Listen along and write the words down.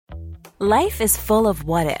Life is full of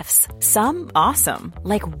what-ifs. Some awesome,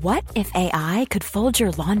 like what if AI could fold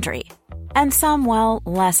your laundry? And some, well,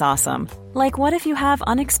 less awesome, like what if you have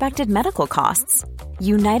unexpected medical costs?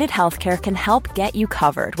 United Healthcare can help get you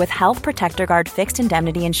covered with Health Protector Guard fixed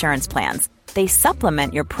indemnity insurance plans. They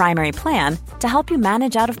supplement your primary plan to help you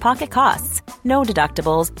manage out-of-pocket costs. No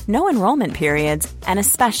deductibles, no enrollment periods, and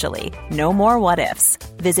especially no more what-ifs.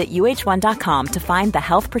 Visit uh1.com to find the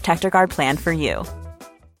Health Protector Guard plan for you.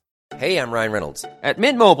 Hey, I'm Ryan Reynolds. At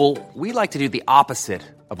Mint Mobile, we like to do the opposite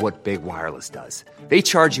of what Big Wireless does. They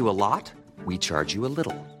charge you a lot, we charge you a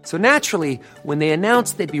little. So naturally, when they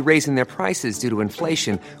announced they'd be raising their prices due to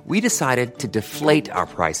inflation, we decided to deflate our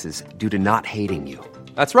prices due to not hating you.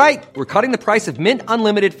 That's right. We're cutting the price of Mint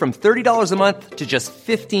Unlimited from $30 a month to just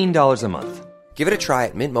 $15 a month. Give it a try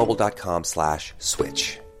at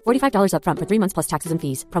mintmobile.com/switch. $45 up front for 3 months plus taxes and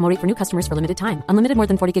fees. Promo rate for new customers for limited time. Unlimited more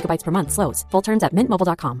than 40 gigabytes per month slows. Full terms at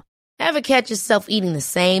mintmobile.com. Ever catch yourself eating the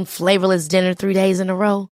same flavorless dinner 3 days in a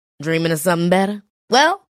row? Dreaming of something better?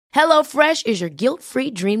 Well, HelloFresh is your guilt-free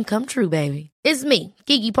dream come true, baby. It's me,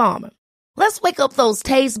 Keke Palmer. Let's wake up those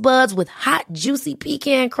taste buds with hot, juicy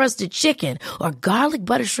pecan-crusted chicken or garlic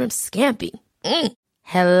butter shrimp scampi.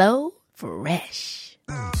 Hello Fresh.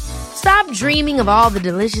 Stop dreaming of all the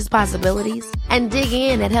delicious possibilities and dig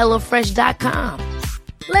in at HelloFresh.com.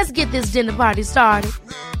 Let's get this dinner party started.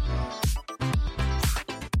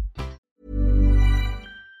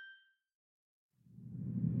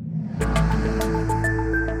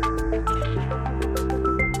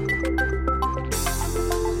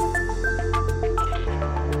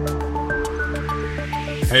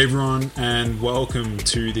 Hey everyone, and welcome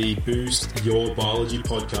to the Boost Your Biology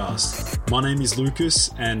podcast. My name is Lucas,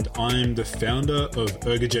 and I'm the founder of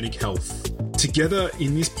Ergogenic Health. Together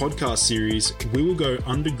in this podcast series, we will go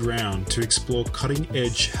underground to explore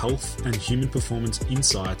cutting-edge health and human performance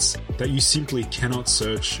insights that you simply cannot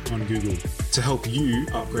search on Google to help you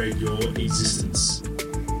upgrade your existence.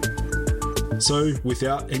 So,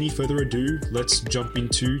 without any further ado, let's jump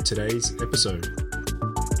into today's episode.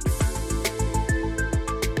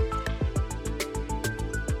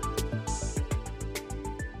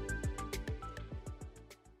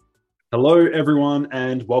 Hello, everyone,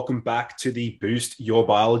 and welcome back to the Boost Your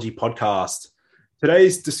Biology podcast.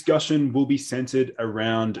 Today's discussion will be centered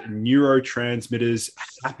around neurotransmitters,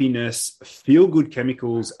 happiness, feel-good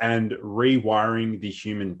chemicals, and rewiring the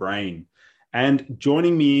human brain. And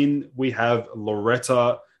joining me in, we have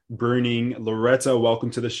Loretta Breuning. Loretta,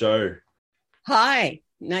 welcome to the show. Hi,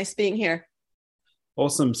 nice being here.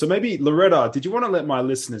 Awesome. So maybe, Loretta, did you want to let my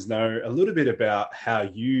listeners know a little bit about how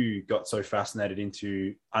you got so fascinated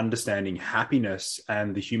into understanding happiness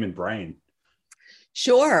and the human brain?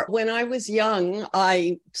 Sure. When I was young,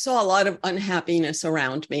 I saw a lot of unhappiness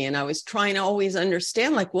around me, and I was trying to always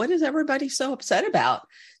understand, like, what is everybody so upset about?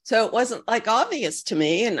 So it wasn't obvious to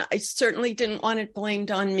me, and I certainly didn't want it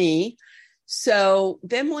blamed on me. So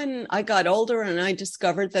then when I got older and I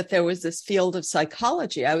discovered that there was this field of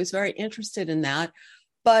psychology, I was very interested in that,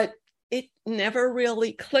 but it never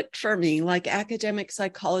really clicked for me. Like, academic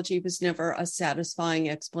psychology was never a satisfying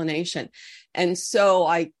explanation. And so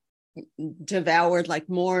I devoured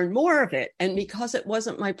more and more of it. And because it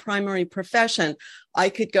wasn't my primary profession, I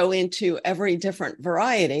could go into every different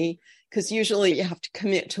variety, because usually you have to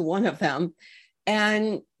commit to one of them.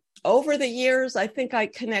 And over the years, I think I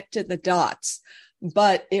connected the dots,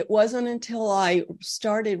 but it wasn't until I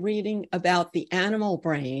started reading about the animal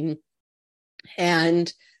brain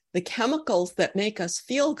and the chemicals that make us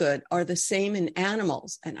feel good are the same in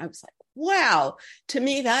animals. And I was like, wow, to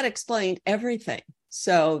me, that explained everything.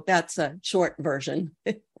 So that's a short version.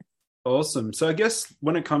 Awesome. So I guess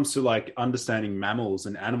when it comes to understanding mammals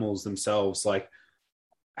and animals themselves,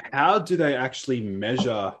 how do they actually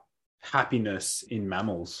measure happiness in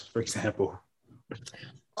mammals, for example?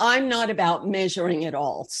 I'm not about measuring it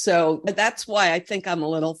all. So that's why I think I'm a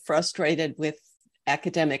little frustrated with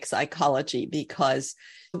academic psychology, because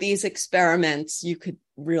these experiments, you could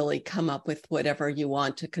really come up with whatever you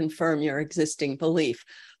want to confirm your existing belief.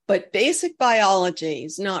 But basic biology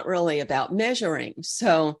is not really about measuring.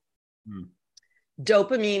 So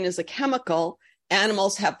dopamine is a chemical.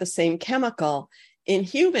 Animals have the same chemical. In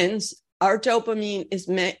humans, our dopamine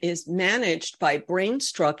is managed by brain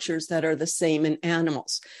structures that are the same in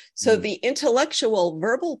animals. So the intellectual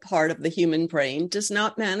verbal part of the human brain does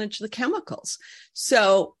not manage the chemicals.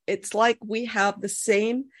 So it's like we have the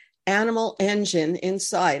same animal engine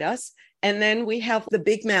inside us, and then we have the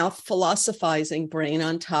big mouth philosophizing brain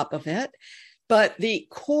on top of it. But the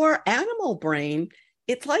core animal brain,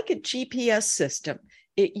 it's like a GPS system.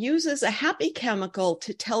 it uses a happy chemical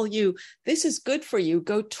to tell you this is good for you,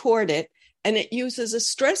 go toward it. And it uses a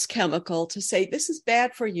stress chemical to say, this is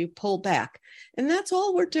bad for you, pull back. And that's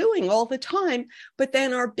all we're doing all the time. But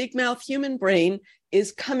then our big mouth human brain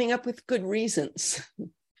is coming up with good reasons.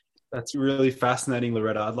 That's really fascinating,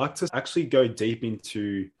 Loretta. I'd like to actually go deep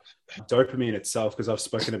into dopamine itself, because I've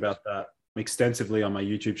spoken about that extensively on my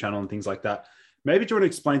YouTube channel and things like that. Maybe do you want to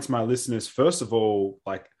explain to my listeners, first of all,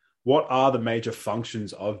 like, what are the major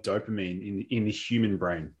functions of dopamine in the human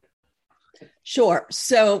brain? Sure.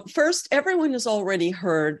 So first, everyone has already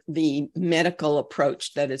heard the medical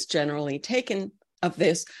approach that is generally taken of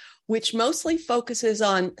this, which mostly focuses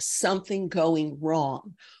on something going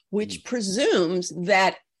wrong, which presumes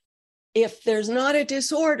that if there's not a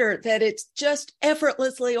disorder, that it's just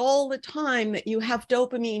effortlessly all the time that you have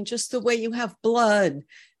dopamine just the way you have blood.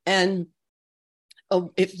 And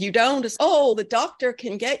if you don't, the doctor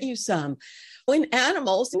can get you some. In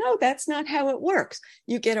animals, no, that's not how it works.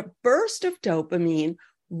 You get a burst of dopamine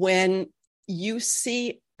when you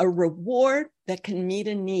see a reward that can meet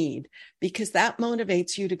a need, because that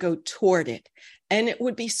motivates you to go toward it. And it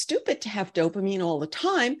would be stupid to have dopamine all the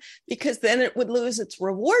time, because then it would lose its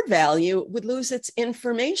reward value, it would lose its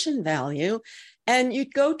information value, and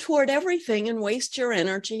you'd go toward everything and waste your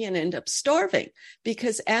energy and end up starving,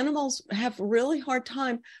 because animals have a really hard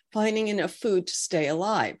time finding enough food to stay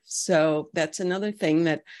alive. So that's another thing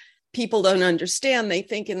that people don't understand. They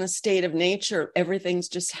think in the state of nature, everything's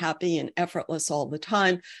just happy and effortless all the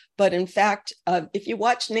time. But in fact, if you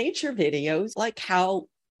watch nature videos, like how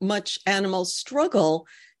much animals struggle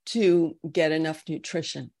to get enough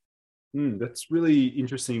nutrition. That's really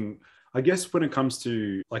interesting. I guess when it comes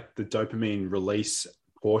to like the dopamine release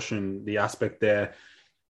portion, the aspect there,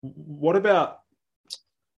 what about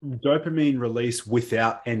dopamine release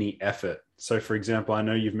without any effort? So for example, I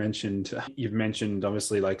know you've mentioned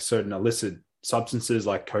obviously like certain illicit substances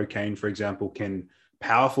like cocaine, for example, can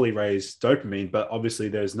powerfully raise dopamine, but obviously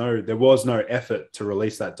there was no effort to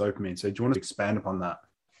release that dopamine. So do you want to expand upon that?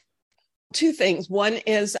 Two things. One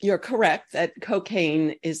is, you're correct that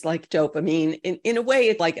cocaine is like dopamine. In a way,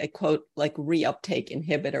 it's like a quote, like reuptake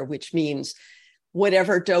inhibitor, which means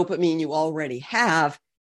whatever dopamine you already have,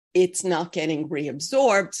 it's not getting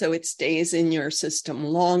reabsorbed, so it stays in your system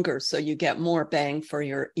longer, so you get more bang for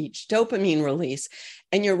your each dopamine release.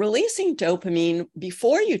 And you're releasing dopamine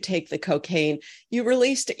before you take the cocaine. You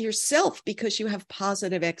released it yourself because you have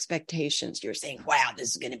positive expectations. You're saying, wow, this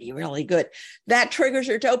is going to be really good. That triggers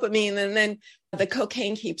your dopamine, and then the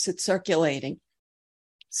cocaine keeps it circulating.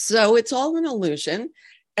 So it's all an illusion.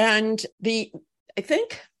 And I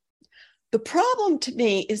think the problem to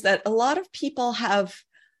me is that a lot of people have,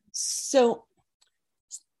 so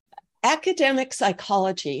academic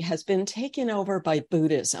psychology has been taken over by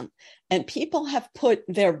Buddhism, and people have put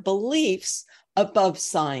their beliefs above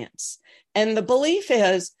science. And the belief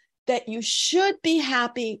is that you should be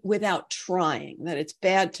happy without trying, that it's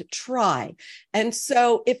bad to try. And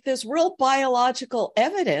so if there's real biological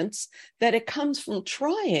evidence that it comes from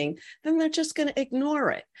trying, then they're just going to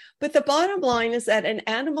ignore it. But the bottom line is that an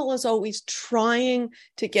animal is always trying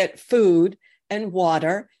to get food and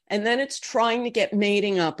water, and then it's trying to get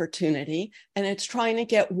mating opportunity, and it's trying to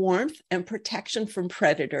get warmth and protection from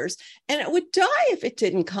predators, and it would die if it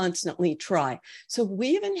didn't constantly try. So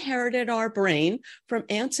we've inherited our brain from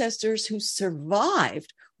ancestors who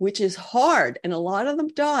survived, which is hard, and a lot of them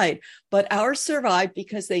died, but ours survived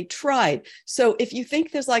because they tried. So if you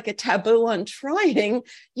think there's like a taboo on trying,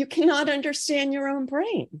 you cannot understand your own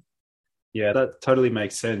brain. Yeah, that totally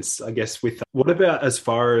makes sense. I guess what about as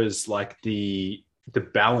far as like the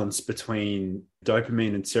balance between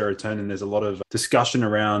dopamine and serotonin? There's a lot of discussion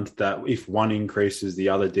around that if one increases, the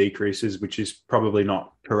other decreases, which is probably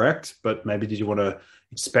not correct. But maybe did you want to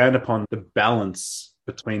expand upon the balance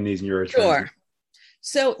between these neurotransmitters? Sure.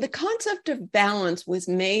 So the concept of balance was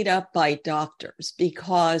made up by doctors,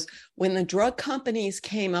 because when the drug companies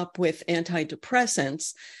came up with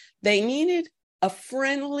antidepressants, they needed a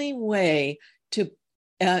friendly way to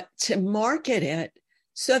market it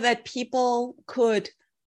so that people could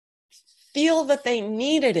feel that they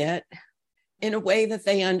needed it in a way that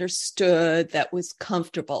they understood, that was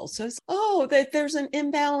comfortable. So, that there's an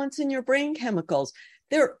imbalance in your brain chemicals.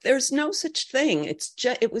 There's no such thing.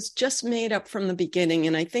 It was just made up from the beginning.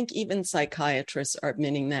 And I think even psychiatrists are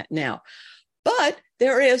admitting that now. But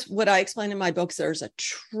there is, what I explain in my books, there's a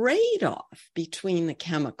trade-off between the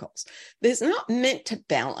chemicals. There's not meant to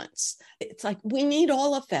balance. It's like we need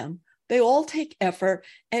all of them. They all take effort.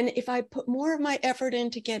 And if I put more of my effort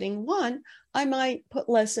into getting one, I might put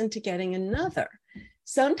less into getting another.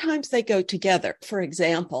 Sometimes they go together. For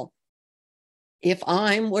example, If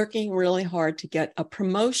I'm working really hard to get a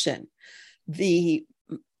promotion, the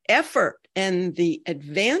effort and the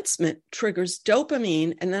advancement triggers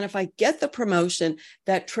dopamine. And then if I get the promotion,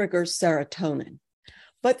 that triggers serotonin.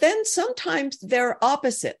 But then sometimes they're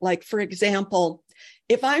opposite. Like, for example,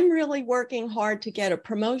 if I'm really working hard to get a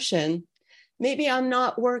promotion, maybe I'm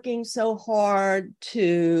not working so hard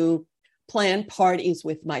to plan parties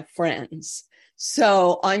with my friends.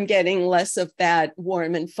 So I'm getting less of that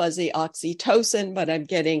warm and fuzzy oxytocin, but I'm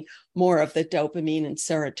getting more of the dopamine and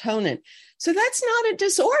serotonin. So that's not a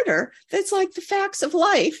disorder. That's like the facts of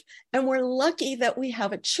life. And we're lucky that we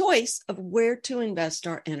have a choice of where to invest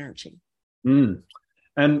our energy. Mm.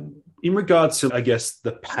 And in regards to, I guess,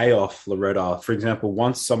 the payoff, Loretta, for example,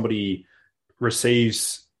 once somebody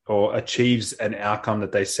receives or achieves an outcome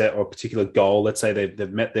that they set or a particular goal, let's say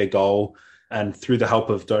they've met their goal, and through the help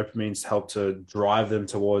of dopamines help to drive them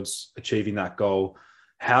towards achieving that goal,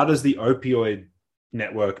 how does the opioid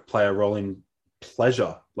network play a role in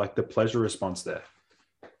pleasure, like the pleasure response there?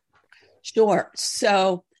 Sure.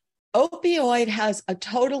 So opioid has a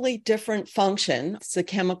totally different function. It's a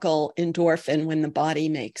chemical endorphin when the body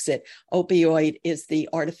makes it. Opioid is the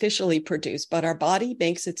artificially produced, but our body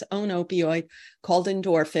makes its own opioid called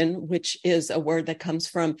endorphin, which is a word that comes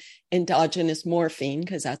from endogenous morphine,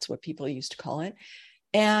 because that's what people used to call it.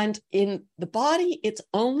 And in the body, it's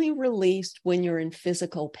only released when you're in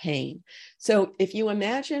physical pain. So if you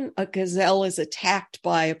imagine a gazelle is attacked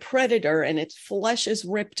by a predator and its flesh is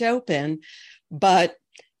ripped open, but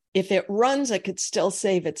if it runs, it could still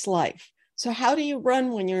save its life. So how do you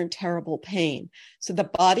run when you're in terrible pain? So the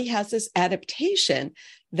body has this adaptation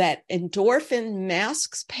that endorphin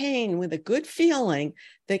masks pain with a good feeling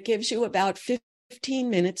that gives you about 15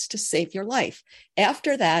 minutes to save your life.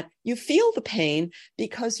 After that, you feel the pain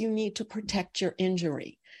because you need to protect your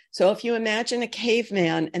injury. So if you imagine a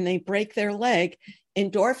caveman and they break their leg,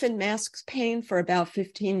 endorphin masks pain for about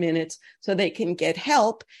 15 minutes so they can get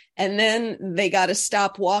help. And then they got to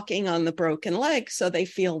stop walking on the broken leg so they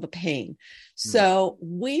feel the pain. So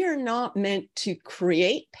we are not meant to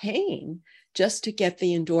create pain just to get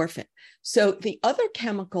the endorphin. So the other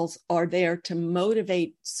chemicals are there to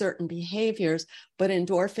motivate certain behaviors, but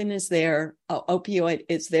endorphin is there, opioid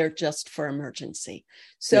is there just for emergency.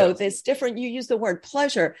 So there's different, you use the word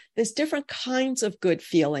pleasure, there's different kinds of good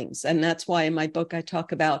feelings. And that's why in my book, I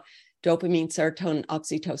talk about dopamine, serotonin,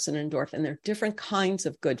 oxytocin, endorphin. There are different kinds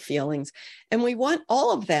of good feelings. And we want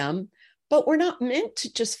all of them, but we're not meant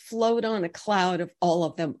to just float on a cloud of all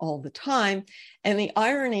of them all the time. And the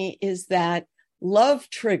irony is that love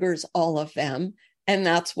triggers all of them. And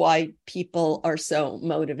that's why people are so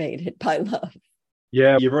motivated by love.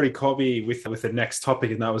 Yeah, you've already caught me with the next topic,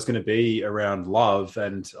 and that was going to be around love.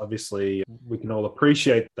 And obviously, we can all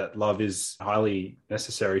appreciate that love is highly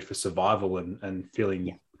necessary for survival and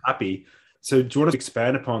feeling happy. So do you want to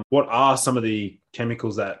expand upon what are some of the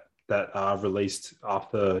chemicals that are released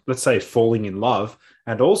after, let's say, falling in love?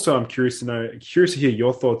 And also, I'm curious to hear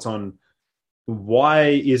your thoughts on why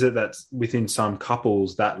is it that within some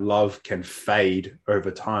couples that love can fade over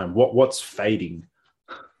time? What's fading?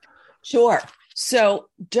 Sure. So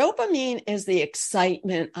dopamine is the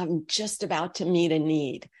excitement. I'm just about to meet a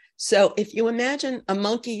need. So if you imagine a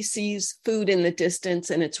monkey sees food in the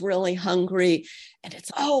distance and it's really hungry and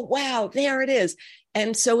it's, oh, wow, there it is.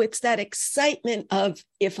 And so it's that excitement of,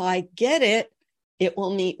 if I get it, it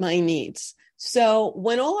will meet my needs. So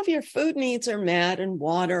when all of your food needs are met and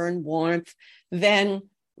water and warmth, then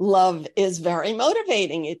love is very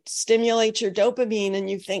motivating. It stimulates your dopamine and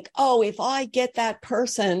you think, oh, if I get that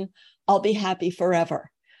person, I'll be happy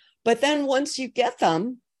forever. But then once you get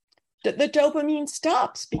them, the dopamine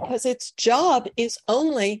stops because its job is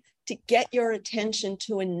only to get your attention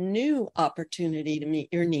to a new opportunity to meet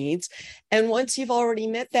your needs. And once you've already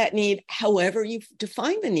met that need, however you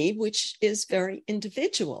define the need, which is very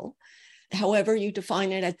individual, however you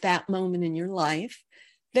define it at that moment in your life,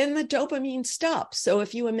 then the dopamine stops. So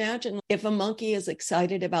if you imagine if a monkey is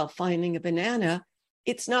excited about finding a banana,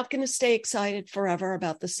 it's not going to stay excited forever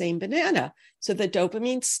about the same banana. So the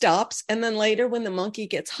dopamine stops. And then later when the monkey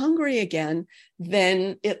gets hungry again,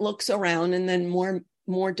 then it looks around and then more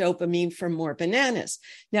dopamine for more bananas.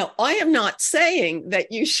 Now, I am not saying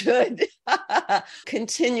that you should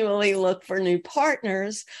continually look for new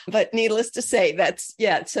partners, but needless to say, that's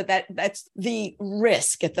the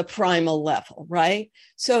risk at the primal level, right?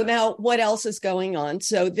 So now what else is going on?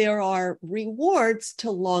 So there are rewards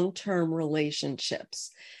to long-term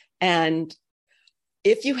relationships. And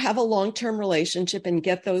if you have a long-term relationship and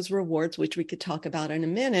get those rewards, which we could talk about in a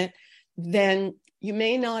minute, then you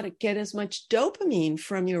may not get as much dopamine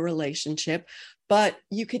from your relationship, but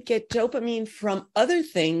you could get dopamine from other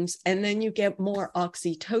things, and then you get more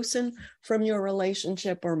oxytocin from your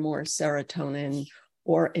relationship, or more serotonin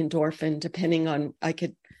or endorphin, depending on, I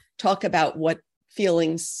could talk about what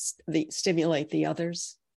feelings stimulate the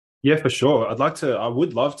others. Yeah, for sure. I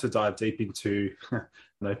would love to dive deep into,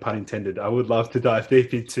 no pun intended, I would love to dive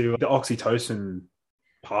deep into the oxytocin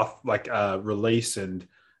path, release, and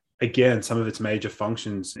again, some of its major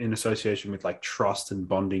functions in association with like trust and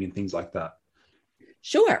bonding and things like that.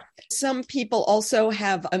 Sure. Some people also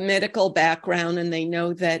have a medical background, and they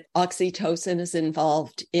know that oxytocin is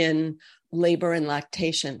involved in labor and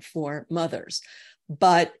lactation for mothers.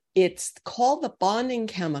 But it's called the bonding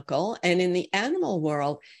chemical. And in the animal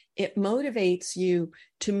world, it motivates you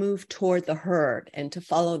to move toward the herd and to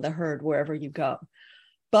follow the herd wherever you go.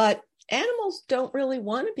 But animals don't really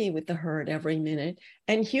want to be with the herd every minute,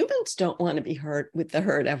 and humans don't want to be with the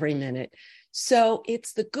herd every minute. So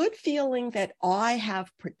it's the good feeling that I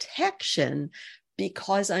have protection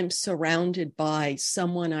because I'm surrounded by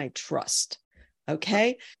someone I trust.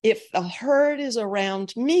 Okay. If the herd is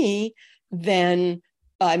around me, then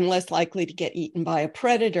I'm less likely to get eaten by a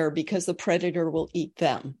predator because the predator will eat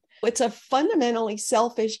them. It's a fundamentally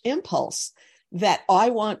selfish impulse that I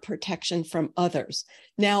want protection from others.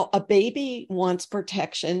 Now, a baby wants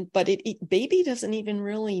protection, but baby doesn't even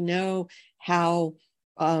really know how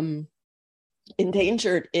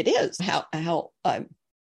endangered it is, how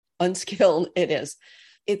unskilled it is.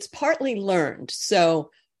 It's partly learned.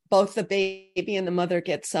 So both the baby and the mother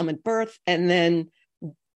get some at birth, and then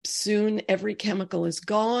soon every chemical is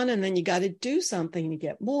gone, and then you got to do something to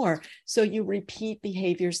get more. So you repeat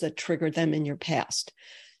behaviors that triggered them in your past.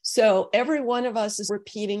 So every one of us is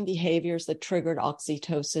repeating behaviors that triggered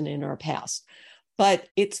oxytocin in our past. But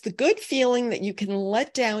it's the good feeling that you can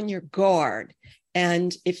let down your guard.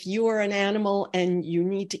 And if you are an animal and you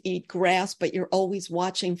need to eat grass, but you're always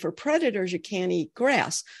watching for predators, you can't eat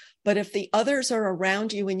grass. But if the others are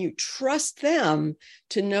around you and you trust them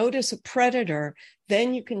to notice a predator,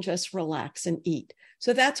 then you can just relax and eat.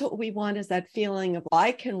 So that's what we want, is that feeling of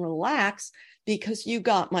I can relax because you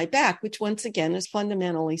got my back, which once again is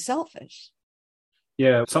fundamentally selfish.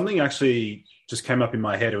 Yeah, something actually just came up in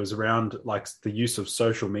my head. It was around like the use of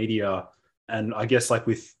social media. And I guess like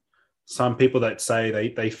with some people that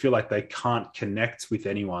say they feel like they can't connect with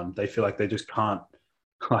anyone. They feel like they just can't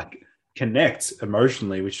like connect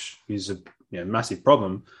emotionally, which is a massive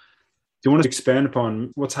problem. Do you want to expand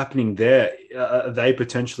upon what's happening there? Are they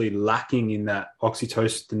potentially lacking in that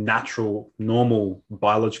oxytocin, the natural, normal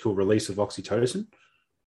biological release of oxytocin?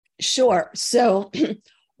 Sure. So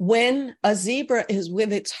when a zebra is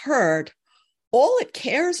with its herd, all it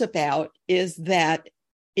cares about is that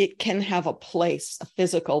it can have a place, a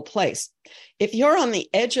physical place. If you're on the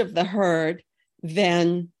edge of the herd,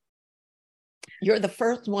 then you're the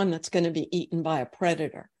first one that's going to be eaten by a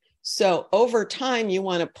predator. So over time, you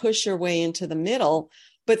want to push your way into the middle,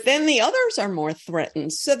 but then the others are more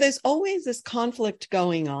threatened. So there's always this conflict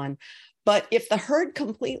going on. But if the herd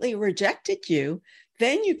completely rejected you,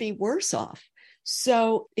 then you'd be worse off.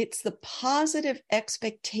 So it's the positive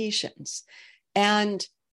expectations. And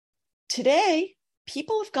today,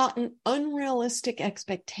 people have gotten unrealistic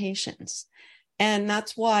expectations. And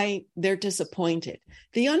that's why they're disappointed.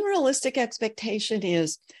 The unrealistic expectation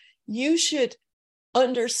is you should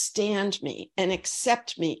understand me and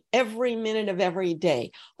accept me every minute of every day.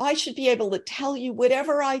 I should be able to tell you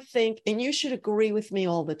whatever I think, and you should agree with me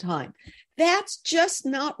all the time. That's just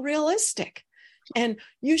not realistic. And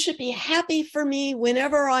you should be happy for me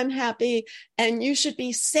whenever I'm happy, and you should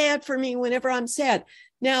be sad for me whenever I'm sad.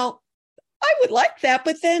 Now, I would like that,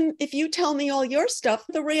 but then if you tell me all your stuff,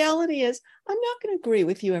 the reality is I'm not going to agree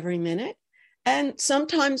with you every minute. And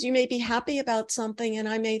sometimes you may be happy about something, and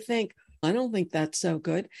I may think, I don't think that's so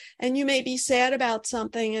good. And you may be sad about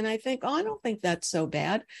something, and I think, I don't think that's so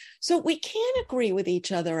bad. So we can't agree with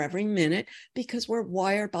each other every minute because we're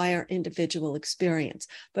wired by our individual experience.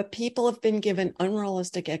 But people have been given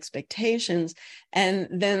unrealistic expectations, and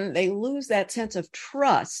then they lose that sense of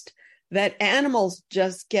trust that animals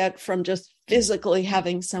just get from just physically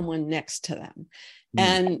having someone next to them.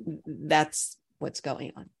 And that's what's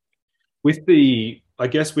going on. With I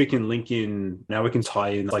guess we can link in, now we can tie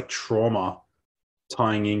in like trauma,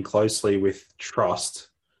 tying in closely with trust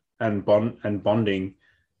and bonding.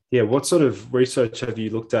 Yeah, what sort of research have you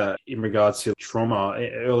looked at in regards to trauma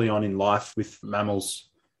early on in life with mammals?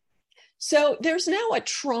 So there's now a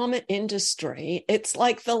trauma industry. It's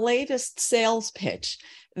like the latest sales pitch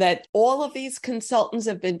that all of these consultants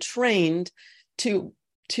have been trained to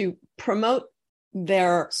promote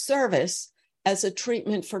their service as a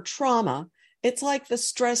treatment for trauma. It's like the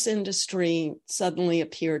stress industry suddenly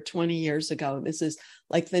appeared 20 years ago. This is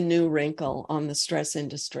like the new wrinkle on the stress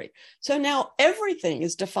industry. So now everything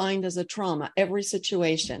is defined as a trauma, every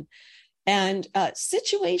situation. And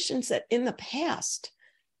situations that in the past,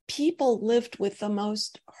 people lived with the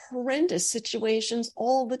most horrendous situations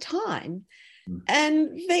all the time.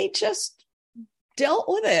 And they just dealt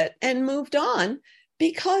with it and moved on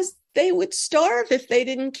because they would starve if they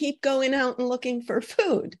didn't keep going out and looking for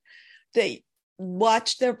food. They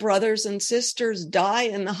watched their brothers and sisters die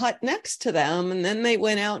in the hut next to them, and then they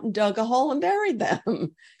went out and dug a hole and buried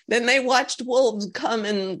them. Then they watched wolves come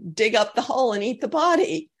and dig up the hole and eat the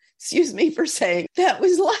body. Excuse me for saying that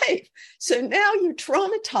was life. So now you're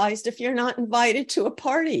traumatized if you're not invited to a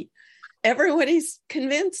party. Everybody's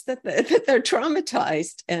convinced that they're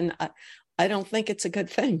traumatized, and I don't think it's a good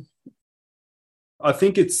thing. I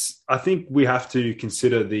think we have to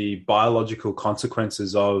consider the biological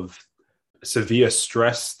consequences of severe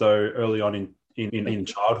stress, though, early on in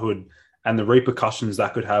childhood, and the repercussions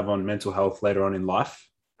that could have on mental health later on in life.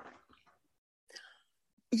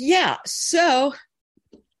 Yeah. So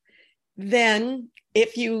then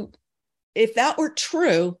if that were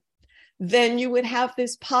true, then you would have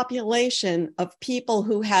this population of people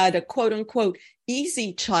who had a quote unquote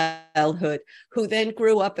easy childhood, who then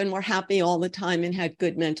grew up and were happy all the time and had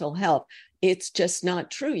good mental health. It's just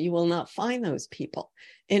not true. You will not find those people.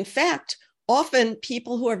 In fact, often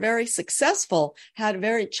people who are very successful had a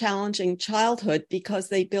very challenging childhood because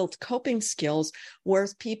they built coping skills,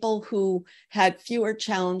 whereas people who had fewer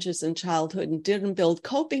challenges in childhood and didn't build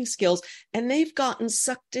coping skills, and they've gotten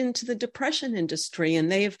sucked into the depression industry,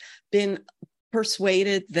 and they've been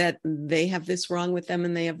persuaded that they have this wrong with them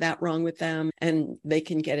and they have that wrong with them, and they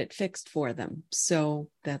can get it fixed for them. So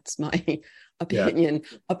that's my opinion.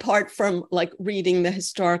 Yeah. Apart from like reading the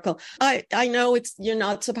historical, I know you're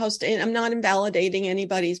not supposed to, I'm not invalidating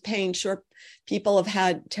anybody's pain. Sure, people have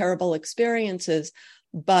had terrible experiences,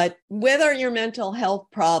 but whether your mental health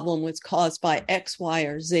problem was caused by X, Y,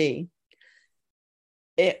 or Z,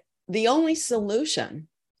 the only solution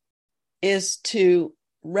is to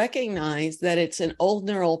recognize that it's an old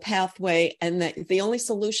neural pathway, and that the only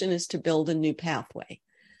solution is to build a new pathway.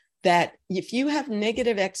 That if you have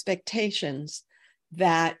negative expectations,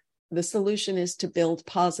 that the solution is to build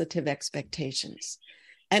positive expectations.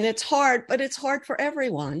 And it's hard, but it's hard for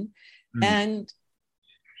everyone. And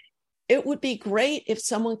it would be great if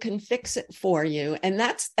someone can fix it for you. And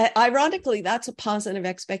that's, ironically, that's a positive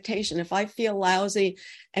expectation. If I feel lousy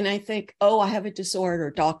and I think, oh, I have a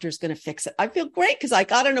disorder, doctor's going to fix it, I feel great because I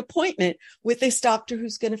got an appointment with this doctor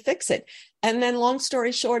who's going to fix it. And then long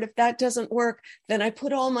story short, if that doesn't work, then I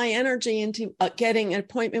put all my energy into getting an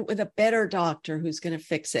appointment with a better doctor who's going to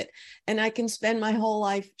fix it. And I can spend my whole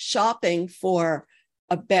life shopping for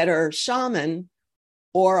a better shaman,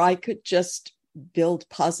 or I could just build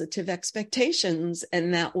positive expectations,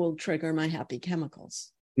 and that will trigger my happy chemicals.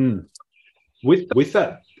 With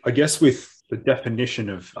that, I guess with the definition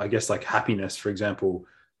of, I guess, like happiness, for example,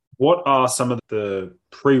 what are some of the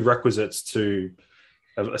prerequisites to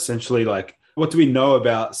essentially, like, what do we know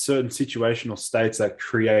about certain situational states that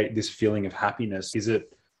create this feeling of happiness? Is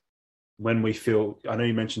it when we feel, I know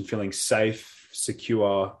you mentioned feeling safe,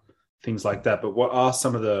 secure, things like that, but what are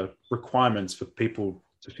some of the requirements for people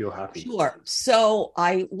to feel happy? Sure. So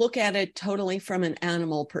I look at it totally from an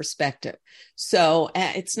animal perspective. So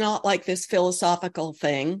it's not like this philosophical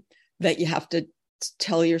thing that you have to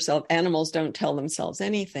tell yourself. Animals don't tell themselves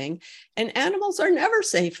anything, and animals are never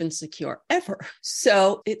safe and secure, ever.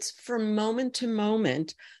 So it's from moment to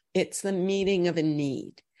moment, it's the meeting of a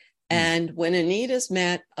need. And when a need is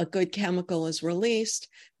met, a good chemical is released,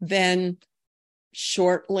 then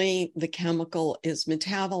shortly the chemical is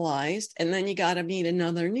metabolized, and then you got to meet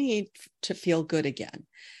another need to feel good again.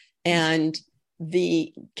 And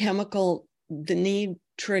the need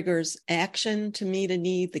triggers action to meet a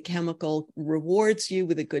need. The chemical rewards you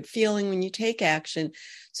with a good feeling when you take action.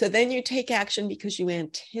 So then you take action because you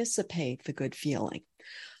anticipate the good feeling.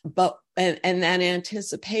 And that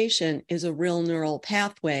anticipation is a real neural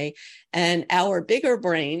pathway, and our bigger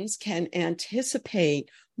brains can anticipate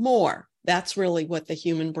more. That's really what the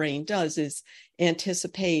human brain does, is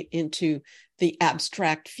anticipate into the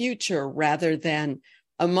abstract future, rather than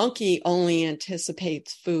a monkey only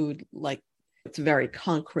anticipates food like it's a very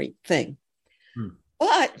concrete thing.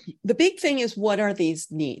 But the big thing is, what are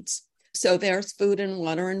these needs? So there's food and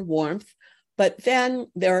water and warmth, but then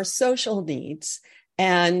there are social needs.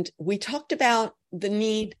 And we talked about the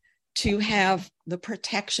need to have the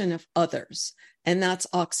protection of others, and that's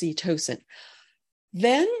oxytocin.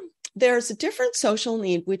 Then there's a different social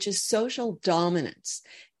need, which is social dominance.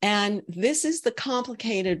 And this is the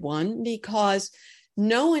complicated one because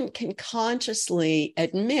no one can consciously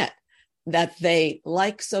admit that they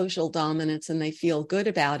like social dominance and they feel good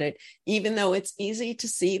about it, even though it's easy to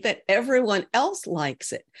see that everyone else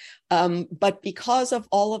likes it. But because of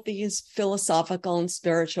all of these philosophical and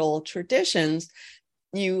spiritual traditions,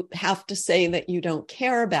 you have to say that you don't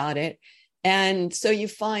care about it. And so you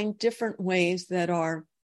find different ways that are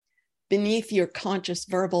beneath your conscious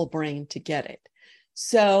verbal brain to get it.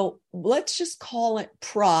 So let's just call it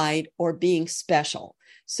pride or being special.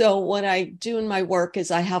 So what I do in my work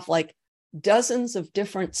is I have like dozens of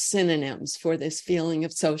different synonyms for this feeling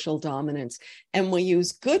of social dominance. And we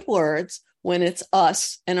use good words when it's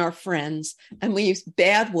us and our friends, and we use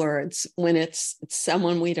bad words when it's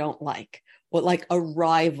someone we don't like, or like a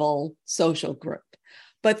rival social group.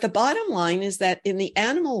 But the bottom line is that in the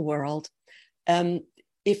animal world,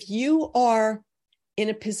 if you are in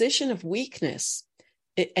a position of weakness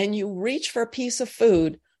and you reach for a piece of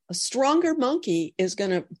food, a stronger monkey is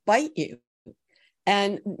going to bite you.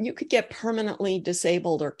 And you could get permanently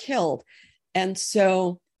disabled or killed. And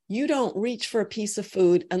so you don't reach for a piece of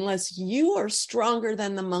food unless you are stronger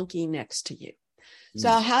than the monkey next to you.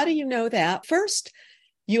 So how do you know that? First,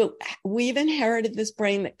 we've inherited this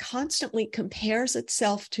brain that constantly compares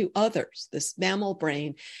itself to others, this mammal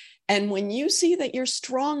brain. And when you see that you're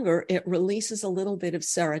stronger, it releases a little bit of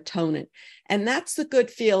serotonin. And that's the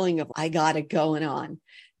good feeling of, I got it going on.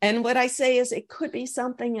 And what I say is it could be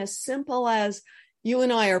something as simple as you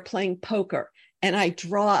and I are playing poker and I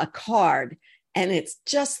draw a card and it's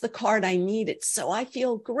just the card I needed. So I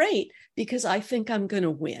feel great because I think I'm going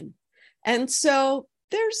to win. And so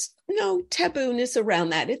there's no taboo-ness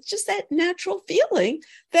around that. It's just that natural feeling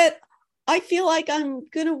that I feel like I'm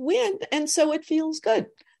going to win. And so it feels good.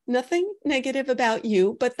 Nothing negative about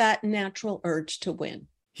you, but that natural urge to win.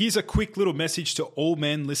 Here's a quick little message to all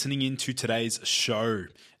men listening into today's show.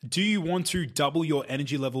 Do you want to double your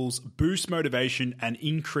energy levels, boost motivation, and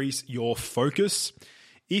increase your focus?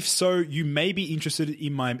 If so, you may be interested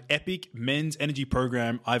in my epic men's energy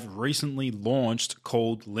program I've recently launched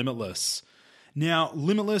called Limitless. Now,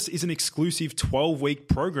 Limitless is an exclusive 12-week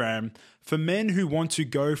program for men who want to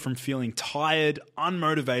go from feeling tired,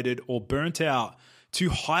 unmotivated, or burnt out to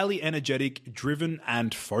highly energetic, driven,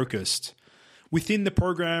 and focused. Within the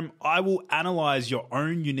program, I will analyze your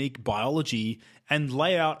own unique biology and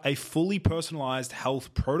lay out a fully personalized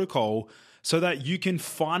health protocol so that you can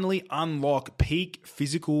finally unlock peak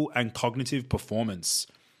physical and cognitive performance.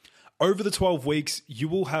 Over the 12 weeks, you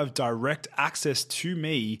will have direct access to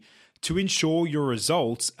me to ensure your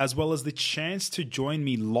results, as well as the chance to join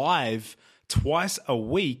me live twice a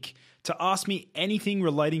week to ask me anything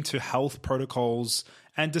relating to health protocols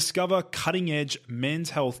and discover cutting-edge men's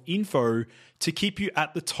health info to keep you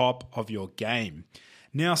at the top of your game.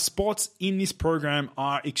 Now, spots in this program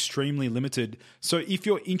are extremely limited, so if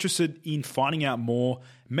you're interested in finding out more,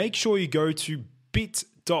 make sure you go to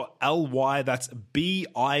bit.ly, that's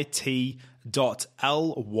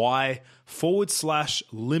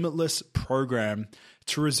bit.ly/limitless program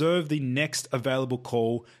to reserve the next available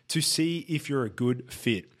call to see if you're a good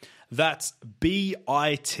fit. That's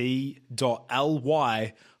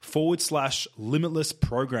bit.ly/limitless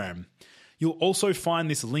program. You'll also find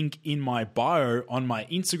this link in my bio on my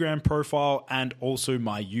Instagram profile and also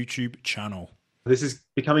my YouTube channel. This is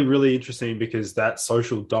becoming really interesting because that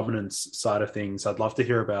social dominance side of things, I'd love to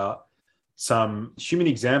hear about some human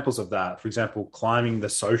examples of that. For example, climbing the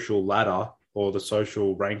social ladder or the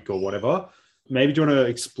social rank or whatever. Maybe do you want to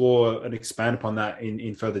explore and expand upon that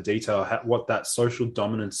in further detail, what that social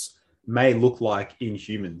dominance may look like in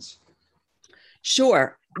humans?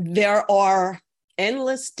 Sure. There are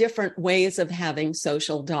endless different ways of having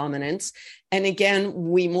social dominance. And again,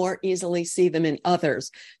 we more easily see them in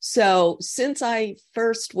others. So since I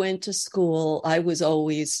first went to school, I was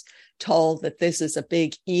always told that this is a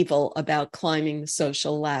big evil about climbing the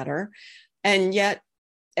social ladder. And yet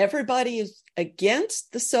everybody is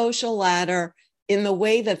against the social ladder in the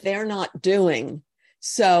way that they're not doing.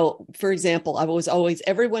 So, for example,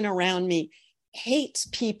 everyone around me hates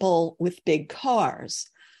people with big cars,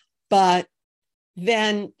 but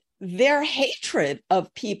then their hatred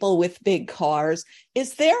of people with big cars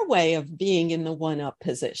is their way of being in the one-up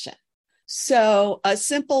position. So a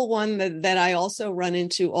simple one that I also run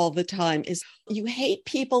into all the time is you hate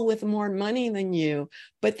people with more money than you,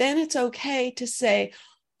 but then it's okay to say,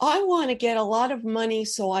 I want to get a lot of money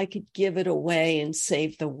so I could give it away and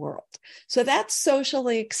save the world. So that's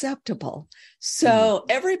socially acceptable. So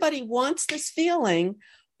everybody wants this feeling,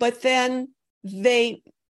 but then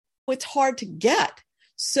it's hard to get.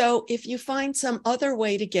 So if you find some other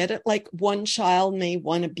way to get it, like one child may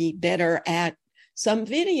want to be better at some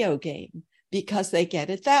video game because they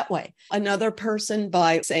get it that way. Another person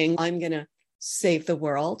by saying, I'm going to save the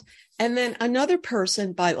world. And then another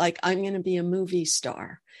person by like, I'm going to be a movie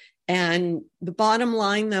star. And the bottom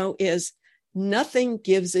line, though, is nothing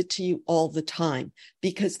gives it to you all the time,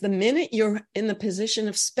 because the minute you're in the position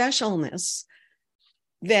of specialness,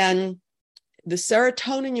 then the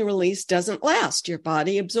serotonin you release doesn't last. Your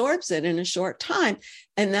body absorbs it in a short time.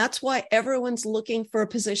 And that's why everyone's looking for a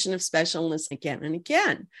position of specialness again and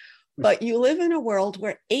again. But you live in a world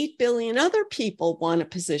where 8 billion other people want a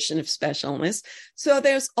position of specialness. So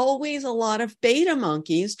there's always a lot of beta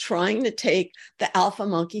monkeys trying to take the alpha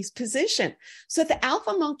monkey's position. So the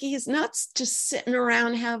alpha monkey is not just sitting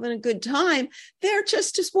around having a good time. They're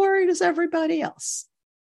just as worried as everybody else.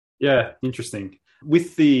 Yeah, interesting.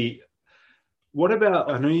 What about,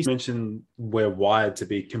 I know you mentioned we're wired to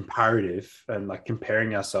be comparative and like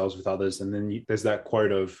comparing ourselves with others. And then there's that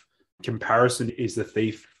quote of comparison is the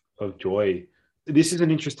thief of joy. This is an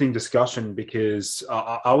interesting discussion because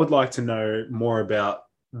I would like to know more about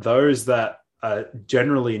those that are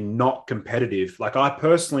generally not competitive. Like I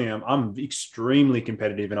personally I'm extremely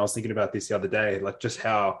competitive. And I was thinking about this the other day, like just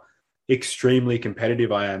how extremely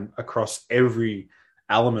competitive I am across every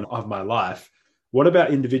element of my life. What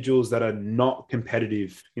about individuals that are not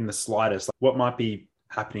competitive in the slightest? Like what might be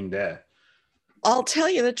happening there? I'll tell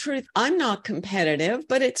you the truth. I'm not competitive,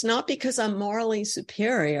 but it's not because I'm morally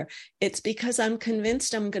superior. It's because I'm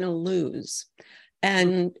convinced I'm going to lose.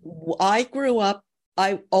 And I grew up,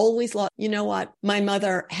 I always lost. You know what? My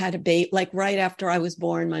mother had a baby, like right after I was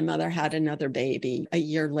born, my mother had another baby a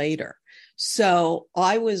year later. So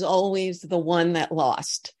I was always the one that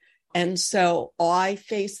lost. And so I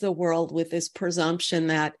face the world with this presumption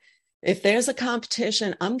that if there's a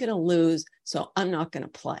competition, I'm going to lose. So I'm not going to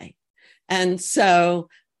play. And so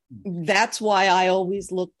that's why I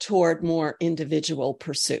always look toward more individual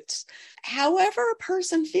pursuits. However a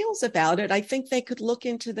person feels about it, I think they could look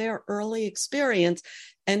into their early experience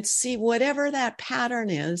and see whatever that pattern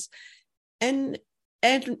is. And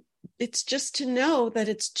it's just to know that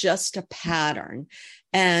it's just a pattern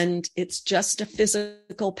and it's just a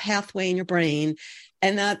physical pathway in your brain,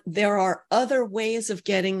 and that there are other ways of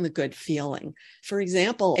getting the good feeling. For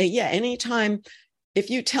example, anytime if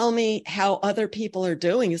you tell me how other people are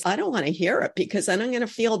doing, I don't want to hear it because then I'm going to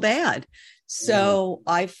feel bad. So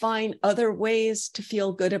I find other ways to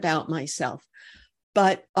feel good about myself.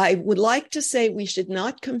 But I would like to say we should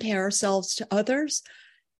not compare ourselves to others.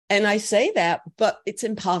 And I say that, but it's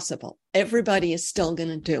impossible. Everybody is still going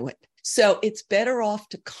to do it. So it's better off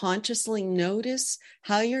to consciously notice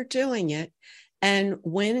how you're doing it. And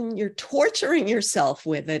when you're torturing yourself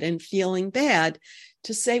with it and feeling bad,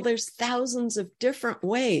 to say there's thousands of different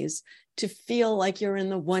ways to feel like you're in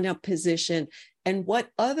the one-up position, and what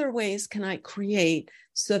other ways can I create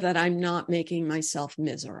so that I'm not making myself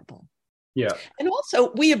miserable? Yeah. And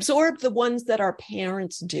also, we absorb the ones that our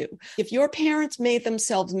parents do. If your parents made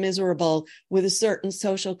themselves miserable with a certain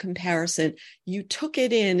social comparison, you took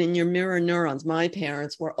it in your mirror neurons. My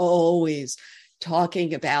parents were always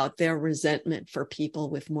talking about their resentment for people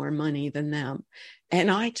with more money than them. And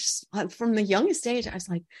I just, from the youngest age, I was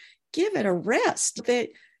like, give it a rest. That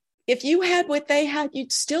if you had what they had,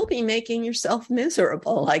 you'd still be making yourself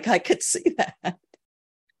miserable. Like I could see that.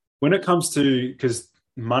 When it comes to, because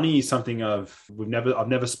money is something I've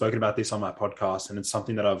never spoken about this on my podcast, and it's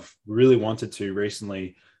something that I've really wanted to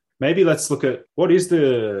recently. Maybe let's look at what is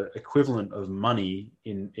the equivalent of money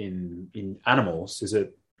in animals. Is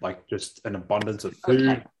it like just an abundance of food?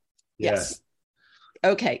 Okay. Yeah. Yes.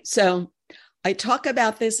 Okay. So I talk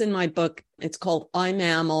about this in my book. It's called I'm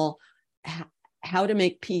Mammal, How to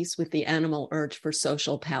Make Peace with the Animal Urge for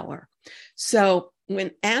Social Power. So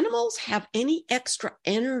when animals have any extra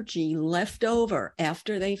energy left over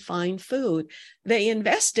after they find food, they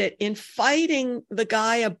invest it in fighting the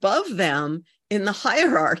guy above them in the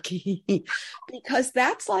hierarchy, because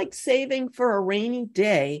that's like saving for a rainy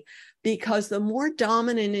day, because the more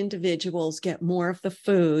dominant individuals get more of the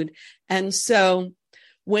food. And so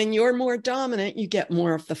when you're more dominant, you get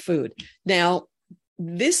more of the food. Now,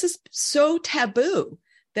 this is so taboo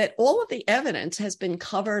that all of the evidence has been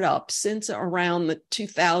covered up since around the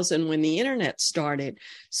 2000 when the internet started.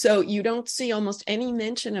 So you don't see almost any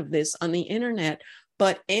mention of this on the internet,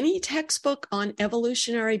 but any textbook on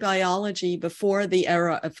evolutionary biology before the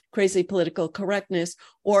era of crazy political correctness,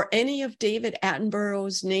 or any of David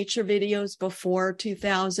Attenborough's nature videos before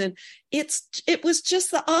 2000, it was just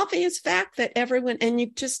the obvious fact that everyone, and you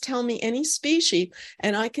just tell me any species,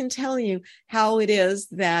 and I can tell you how it is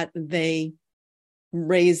that they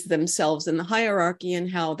raise themselves in the hierarchy and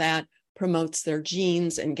how that promotes their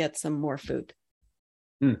genes and gets them more food.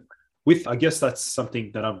 I guess that's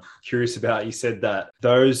something that I'm curious about. You said that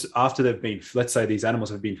those, after they've been, let's say these animals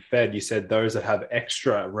have been fed, you said those that have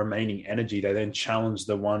extra remaining energy, they then challenge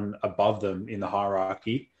the one above them in the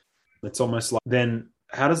hierarchy. It's almost like, then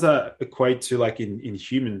how does that equate to like in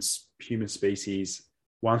human species?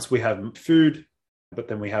 Once we have food, but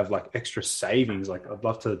then we have like extra savings, like I'd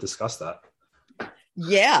love to discuss that.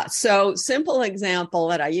 Yeah. So simple example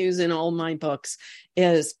that I use in all my books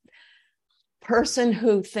is person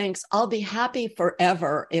who thinks I'll be happy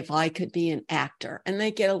forever if I could be an actor, and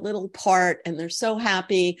they get a little part and they're so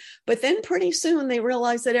happy, but then pretty soon they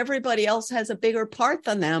realize that everybody else has a bigger part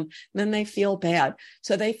than them, and then they feel bad.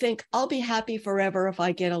 So they think I'll be happy forever if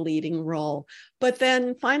I get a leading role. But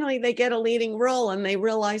then finally they get a leading role and they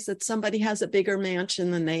realize that somebody has a bigger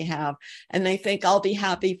mansion than they have. And they think I'll be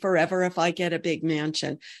happy forever if I get a big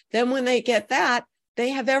mansion. Then when they get that, they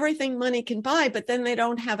have everything money can buy, but then they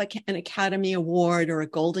don't have an Academy Award or a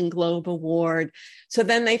Golden Globe Award. So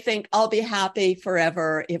then they think I'll be happy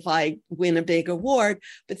forever if I win a big award.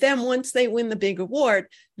 But then once they win the big award,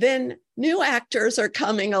 then new actors are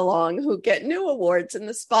coming along who get new awards and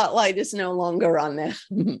the spotlight is no longer on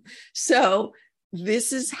them. So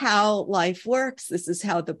this is how life works. This is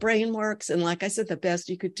how the brain works. And like I said, the best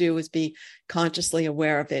you could do is be consciously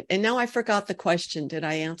aware of it. And now I forgot the question. Did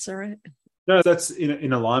I answer it? No, that's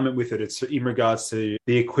in alignment with it. It's in regards to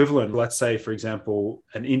the equivalent. Let's say, for example,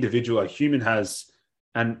 an individual, a human has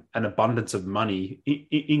an abundance of money,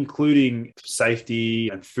 including safety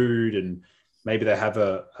and food, and maybe they have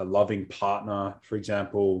a loving partner, for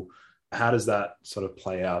example. How does that sort of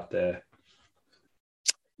play out there?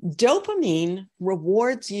 Dopamine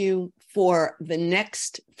rewards you for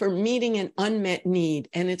meeting an unmet need.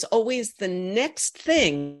 And it's always the next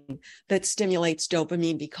thing that stimulates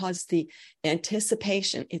dopamine, because the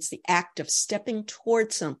anticipation, it's the act of stepping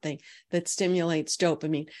towards something that stimulates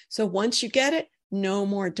dopamine. So once you get it, no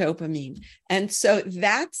more dopamine. And so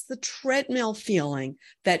that's the treadmill feeling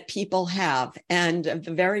that people have. And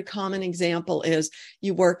the very common example is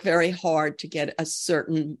you work very hard to get a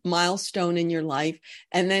certain milestone in your life.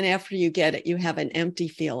 And then after you get it, you have an empty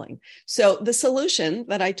feeling. So the solution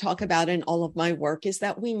that I talk about in all of my work is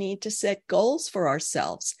that we need to set goals for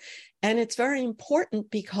ourselves. And it's very important,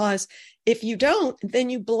 because if you don't, then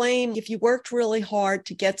you blame, if you worked really hard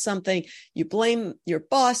to get something, you blame your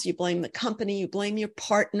boss, you blame the company, you blame your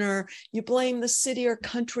partner, you blame the city or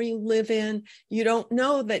country you live in. You don't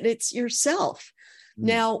know that it's yourself.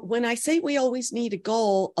 Now, when I say we always need a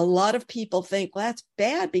goal, a lot of people think, well, that's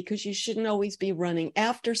bad because you shouldn't always be running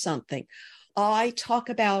after something. I talk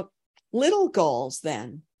about little goals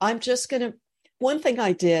then. One thing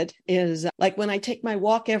I did is, like when I take my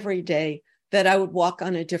walk every day, that I would walk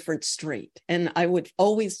on a different street. And I would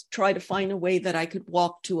always try to find a way that I could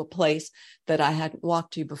walk to a place that I hadn't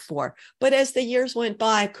walked to before. But as the years went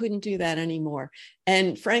by, I couldn't do that anymore.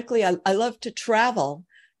 And frankly, I love to travel.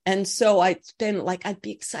 And so I'd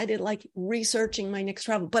be excited, like researching my next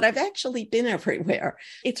travel, but I've actually been everywhere.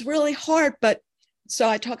 It's really hard, but so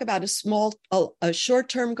I talk about a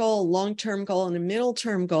short-term goal, a long-term goal, and a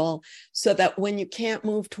middle-term goal, so that when you can't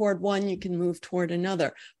move toward one, you can move toward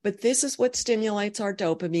another. But this is what stimulates our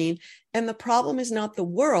dopamine. And the problem is not the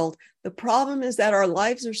world. The problem is that our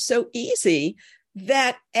lives are so easy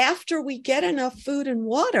that after we get enough food and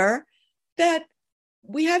water, that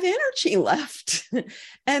we have energy left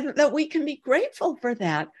and that we can be grateful for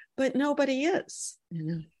that, but nobody is.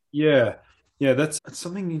 Yeah, that's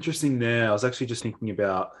something interesting there. I was actually just thinking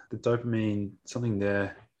about the dopamine, something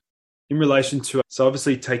there in relation to, so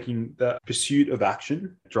obviously taking the pursuit of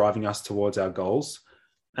action, driving us towards our goals.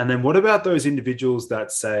 And then what about those individuals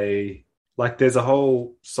that say, like, there's a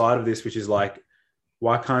whole side of this, which is like,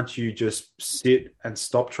 why can't you just sit and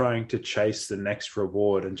stop trying to chase the next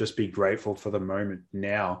reward and just be grateful for the moment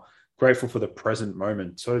now, grateful for the present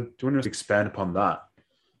moment? So do you want to expand upon that?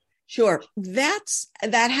 Sure. That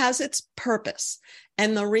has its purpose.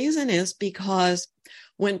 And the reason is because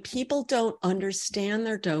when people don't understand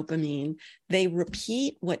their dopamine, they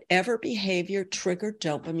repeat whatever behavior triggered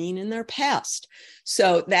dopamine in their past.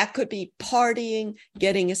 So that could be partying,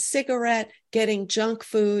 getting a cigarette, getting junk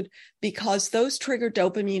food, because those trigger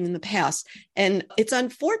dopamine in the past. And it's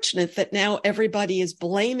unfortunate that now everybody is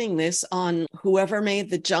blaming this on whoever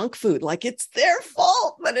made the junk food. Like it's their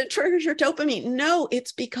fault that it triggers your dopamine. No,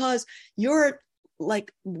 it's because you're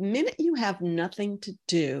like, the minute you have nothing to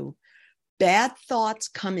do, bad thoughts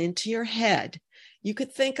come into your head. You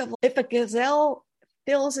could think of if a gazelle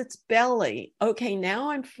fills its belly, okay,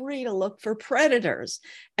 now I'm free to look for predators.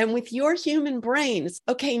 And with your human brain, it's,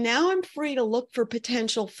 okay, now I'm free to look for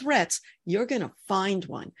potential threats. You're going to find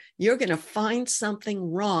one. You're going to find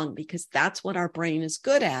something wrong because that's what our brain is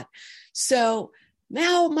good at. So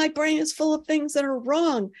now my brain is full of things that are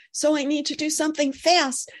wrong. So I need to do something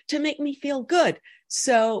fast to make me feel good.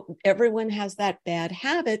 So everyone has that bad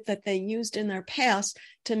habit that they used in their past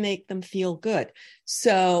to make them feel good.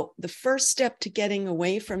 So the first step to getting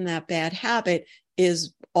away from that bad habit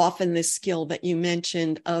is often this skill that you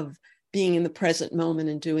mentioned of being in the present moment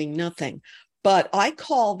and doing nothing. But I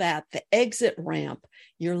call that the exit ramp.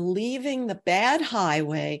 You're leaving the bad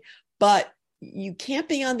highway, but you can't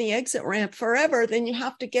be on the exit ramp forever. Then you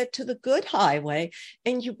have to get to the good highway,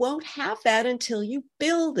 and you won't have that until you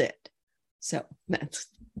build it. So that's.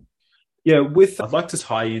 Yeah, I'd like to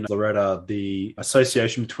tie in, Loretta, the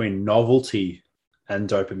association between novelty and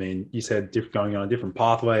dopamine. You said going on a different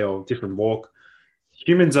pathway or different walk.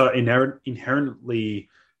 Humans are inherently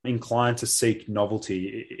inclined to seek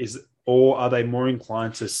novelty. Or are they more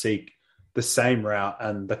inclined to seek the same route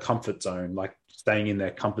and the comfort zone, like staying in their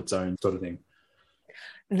comfort zone sort of thing?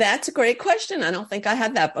 That's a great question. I don't think I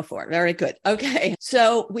had that before. Very good. Okay.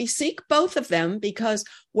 So we seek both of them because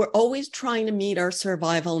we're always trying to meet our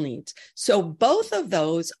survival needs. So both of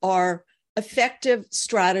those are effective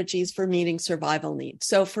strategies for meeting survival needs.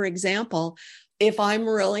 So for example, if I'm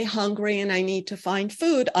really hungry and I need to find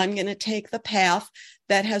food, I'm going to take the path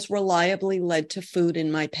that has reliably led to food in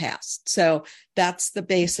my past. So that's the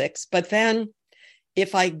basics. But then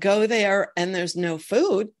if I go there and there's no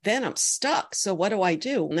food, then I'm stuck. So what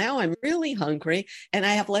do? Now I'm really hungry and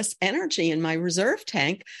I have less energy in my reserve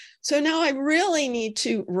tank. So now I really need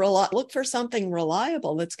to look for something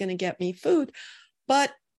reliable that's going to get me food.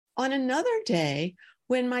 But on another day,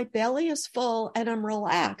 when my belly is full and I'm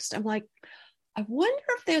relaxed, I'm like, I wonder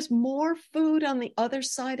if there's more food on the other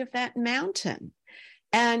side of that mountain.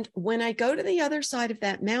 And when I go to the other side of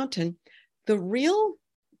that mountain, the real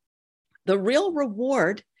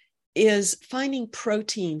reward is finding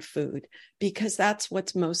protein food because that's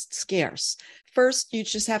what's most scarce. First, you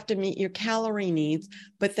just have to meet your calorie needs,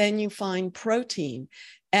 but then you find protein.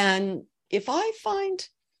 And if I find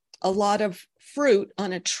a lot of fruit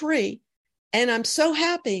on a tree and I'm so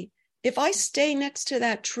happy, if I stay next to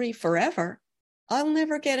that tree forever, I'll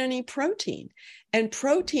never get any protein. And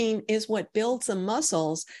protein is what builds the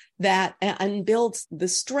muscles and builds the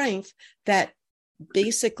strength that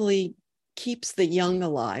basically keeps the young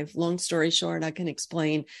alive. Long story short, I can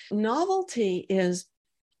explain. Novelty is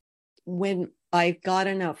when I've got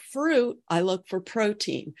enough fruit, I look for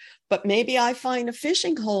protein. But maybe I find a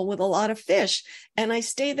fishing hole with a lot of fish and I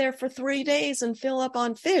stay there for 3 days and fill up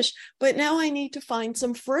on fish. But now I need to find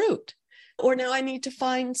some fruit. Or now I need to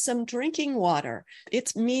find some drinking water.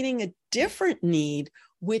 It's meeting a different need,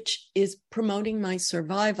 which is promoting my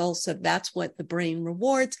survival. So that's what the brain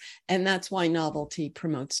rewards. And that's why novelty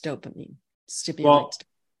promotes dopamine, stimulates. Well,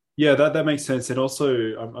 yeah, that makes sense. And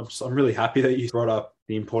also, I'm really happy that you brought up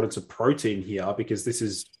the importance of protein here, because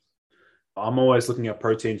I'm always looking at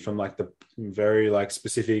protein from like the very like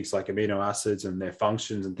specifics, like amino acids and their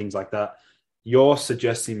functions and things like that. You're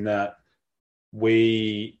suggesting that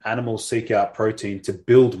animals seek out protein to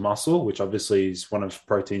build muscle, which obviously is one of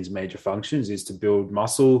protein's major functions, is to build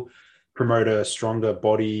muscle, promote a stronger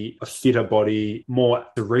body, a fitter body, more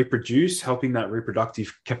to reproduce, helping that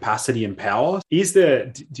reproductive capacity and power. Do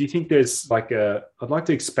you think there's I'd like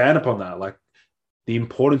to expand upon that, like the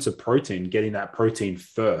importance of protein, getting that protein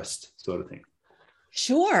first sort of thing?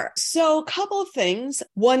 Sure. So a couple of things.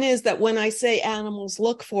 One is that when I say animals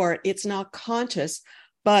look for it, it's not conscious.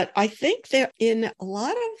 But I think that in a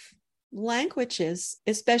lot of languages,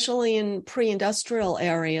 especially in pre-industrial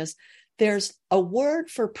areas, there's a word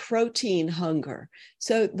for protein hunger.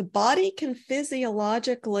 So the body can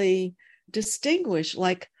physiologically distinguish,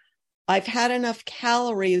 like, I've had enough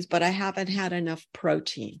calories, but I haven't had enough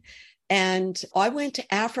protein. And I went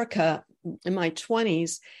to Africa in my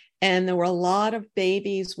 20s, and there were a lot of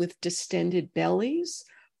babies with distended bellies,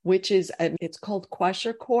 which is, it's called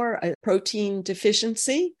kwashiorkor, a protein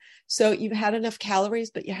deficiency. So you've had enough calories,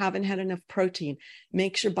 but you haven't had enough protein.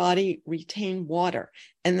 Makes your body retain water.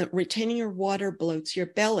 And retaining your water bloats your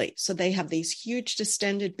belly. So they have these huge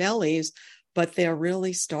distended bellies, but they're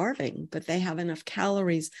really starving, but they have enough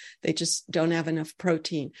calories. They just don't have enough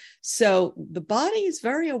protein. So the body is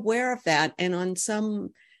very aware of that. And on some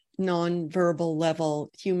non-verbal level,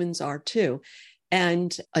 humans are too.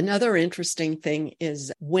 And another interesting thing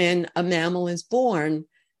is when a mammal is born,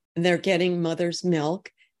 they're getting mother's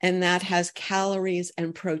milk, and that has calories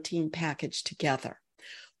and protein packaged together.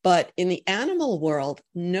 But in the animal world,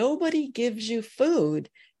 nobody gives you food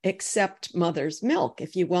except mother's milk.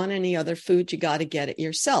 If you want any other food, you got to get it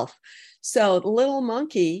yourself. So the little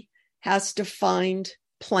monkey has to find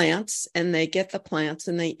plants, and they get the plants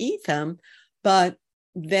and they eat them. But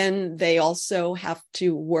then they also have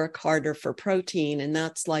to work harder for protein. And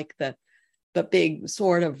that's like the big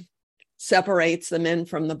sort of separates the men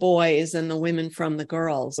from the boys and the women from the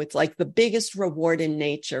girls. It's like the biggest reward in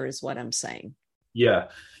nature is what I'm saying. Yeah.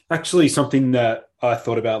 Actually, something that I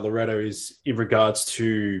thought about, Loretta, is in regards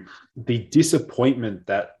to the disappointment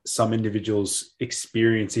that some individuals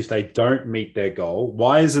experience if they don't meet their goal.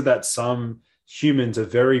 Why is it that some humans are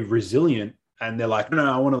very resilient and they're like, no,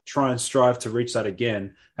 I want to try and strive to reach that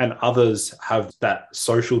again, and others have that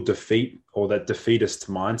social defeat or that defeatist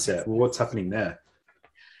mindset? Well, what's happening there?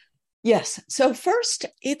 Yes. So first,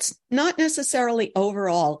 it's not necessarily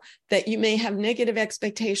overall that you may have negative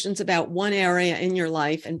expectations about one area in your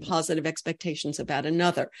life and positive expectations about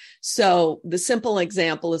another. So the simple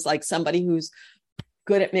example is like somebody who's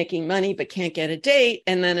good at making money but can't get a date,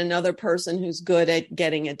 and then another person who's good at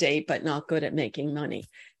getting a date but not good at making money.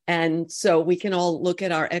 And so we can all look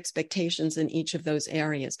at our expectations in each of those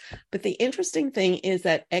areas. But the interesting thing is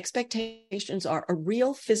that expectations are a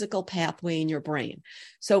real physical pathway in your brain.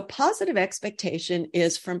 So positive expectation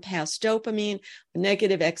is from past dopamine.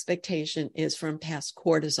 Negative expectation is from past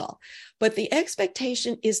cortisol. But the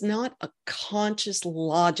expectation is not a conscious,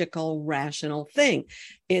 logical, rational thing.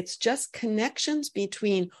 It's just connections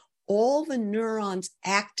between all the neurons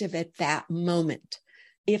active at that moment.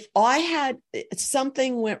 If I had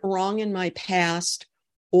something went wrong in my past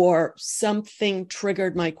or something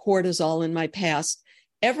triggered my cortisol in my past,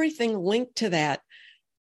 everything linked to that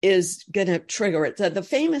is going to trigger it. So the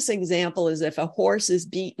famous example is if a horse is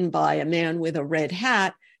beaten by a man with a red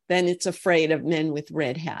hat, then it's afraid of men with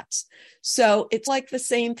red hats. So it's like the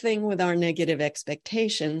same thing with our negative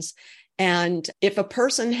expectations. And if a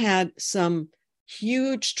person had some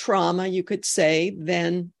huge trauma, you could say,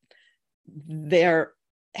 then they're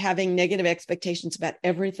having negative expectations about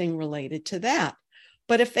everything related to that.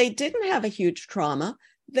 But if they didn't have a huge trauma,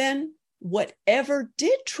 then whatever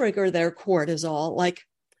did trigger their cortisol, like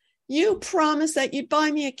you promised that you'd buy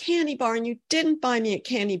me a candy bar and you didn't buy me a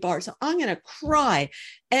candy bar, so I'm going to cry.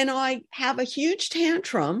 And I have a huge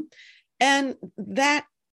tantrum, and that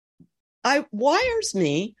wires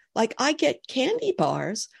me, like I get candy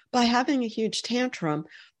bars by having a huge tantrum,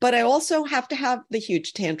 but I also have to have the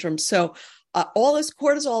huge tantrum. So all this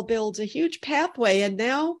cortisol builds a huge pathway. And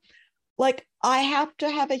now, like, I have to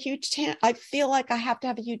have a huge I feel like I have to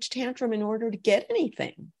have a huge tantrum in order to get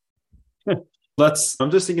anything.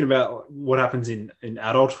 I'm just thinking about what happens in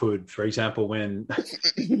adulthood, for example, when.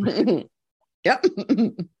 Yep.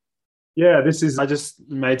 Yeah, I just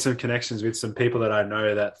made some connections with some people that I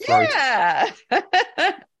know that throw. Yeah.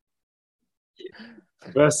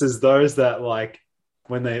 Versus those that, like,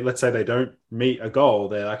 when they, let's say they don't meet a goal,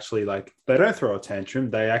 they're actually like, they don't throw a tantrum.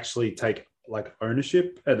 They actually take like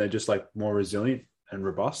ownership, and they're just like more resilient and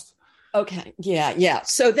robust. Okay. Yeah.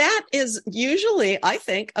 So that is usually, I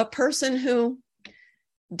think, a person who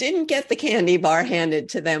didn't get the candy bar handed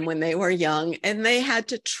to them when they were young, and they had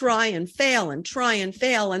to try and fail.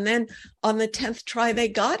 And then on the 10th try, they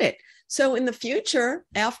got it. So in the future,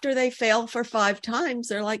 after they fail for 5 times,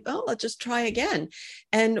 they're like, oh, let's just try again.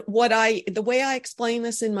 And the way I explain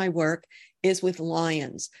this in my work is with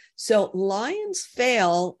lions. So lions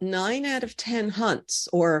fail 9 out of 10 hunts,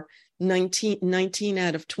 or 19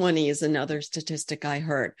 out of 20 is another statistic I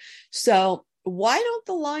heard. So why don't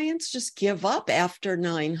the lions just give up after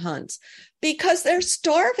 9 hunts? Because they're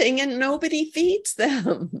starving and nobody feeds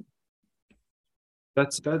them.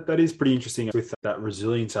 That is pretty interesting with that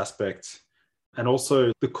resilience aspect. And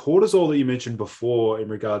also the cortisol that you mentioned before in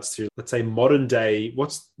regards to, let's say, modern day,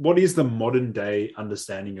 what is the modern day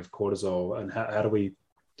understanding of cortisol, and how do we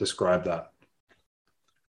describe that?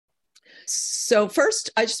 So first,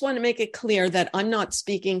 I just want to make it clear that I'm not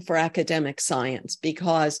speaking for academic science,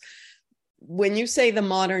 because when you say the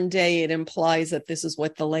modern day, it implies that this is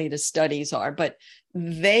what the latest studies are, but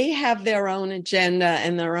they have their own agenda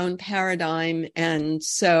and their own paradigm. And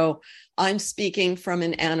so I'm speaking from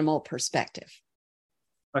an animal perspective.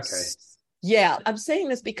 Okay. Yeah, I'm saying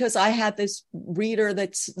this because I had this reader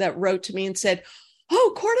that wrote to me and said,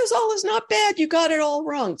 oh, cortisol is not bad. You got it all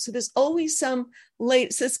wrong. So there's always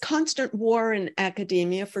this constant war in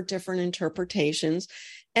academia for different interpretations.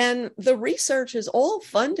 And the research is all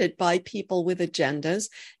funded by people with agendas.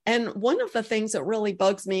 And one of the things that really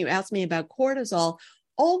bugs me, you asked me about cortisol,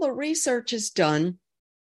 all the research is done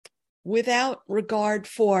without regard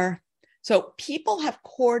for So people have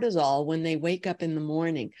cortisol when they wake up in the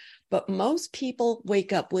morning, but most people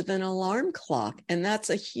wake up with an alarm clock, and that's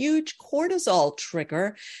a huge cortisol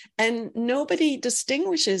trigger. And nobody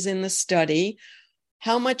distinguishes in the study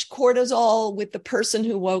how much cortisol with the person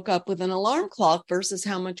who woke up with an alarm clock versus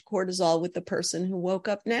how much cortisol with the person who woke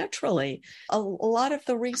up naturally. A lot of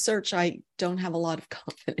the research I don't have a lot of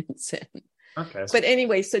confidence in. Okay. But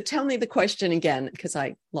anyway, so tell me the question again, because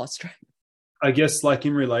I lost track. I guess like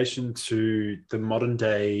in relation to the modern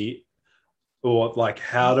day, or like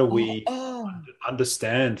how do we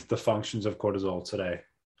understand the functions of cortisol today?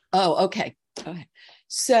 Oh, okay.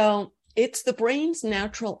 So it's the brain's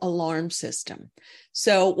natural alarm system.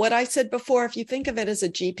 So what I said before, if you think of it as a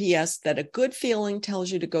GPS, that a good feeling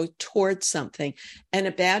tells you to go towards something and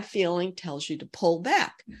a bad feeling tells you to pull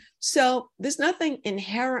back. So there's nothing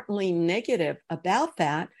inherently negative about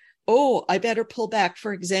that. Oh, I better pull back.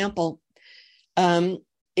 For example,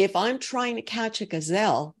 if I'm trying to catch a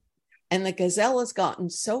gazelle and the gazelle has gotten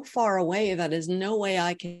so far away that there's no way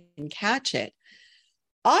I can catch it,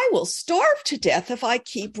 I will starve to death if I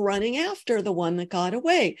keep running after the one that got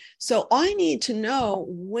away. So I need to know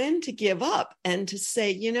when to give up and to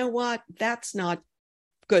say, you know what, that's not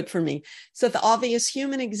good for me. So the obvious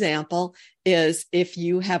human example is if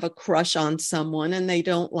you have a crush on someone and they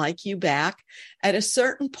don't like you back, at a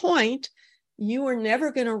certain point, you are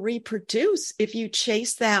never going to reproduce if you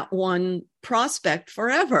chase that one prospect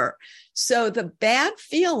forever. So the bad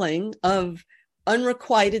feeling of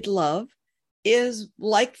unrequited love is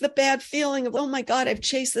like the bad feeling of, oh my God, I've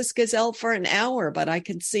chased this gazelle for an hour, but I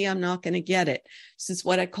can see I'm not going to get it. This is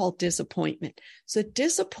what I call disappointment. So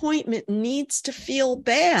disappointment needs to feel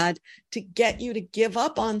bad to get you to give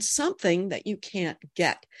up on something that you can't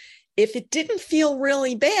get. If it didn't feel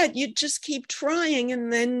really bad, you'd just keep trying,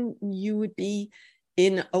 and then you would be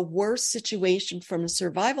in a worse situation from a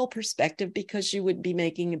survival perspective because you would be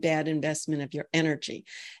making a bad investment of your energy.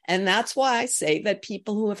 And that's why I say that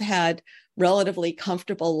people who have had relatively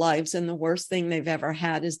comfortable lives and the worst thing they've ever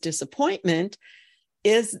had is disappointment,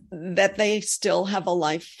 is that they still have a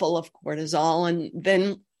life full of cortisol. And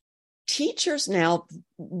then teachers now,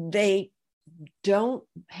 they don't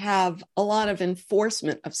have a lot of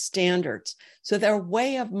enforcement of standards. So their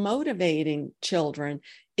way of motivating children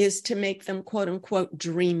is to make them, quote unquote,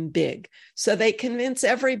 dream big. So they convince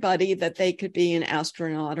everybody that they could be an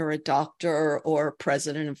astronaut or a doctor or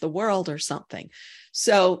president of the world or something.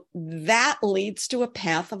 So that leads to a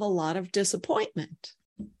path of a lot of disappointment.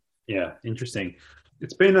 Yeah, interesting.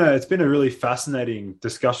 It's been a really fascinating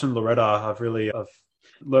discussion, Loretta. I've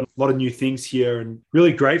learned a lot of new things here, and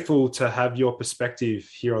really grateful to have your perspective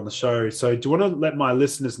here on the show. So do you want to let my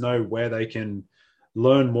listeners know where they can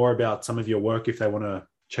learn more about some of your work if they want to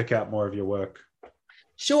check out more of your work?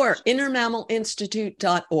 Sure.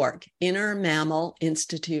 InnerMammalInstitute.org,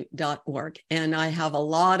 InnerMammalInstitute.org. And I have a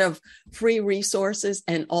lot of free resources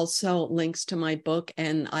and also links to my book.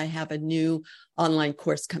 And I have a new online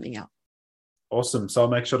course coming out. Awesome. So I'll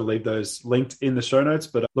make sure to leave those linked in the show notes.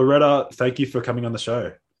 But Loretta, thank you for coming on the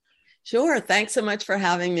show. Sure. Thanks so much for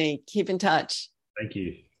having me. Keep in touch. Thank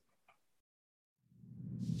you.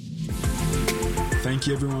 Thank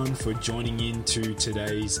you everyone for joining in to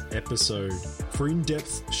today's episode. For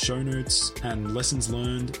in-depth show notes and lessons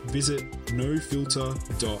learned, visit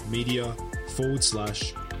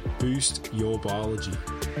nofilter.media/boostyourbiology.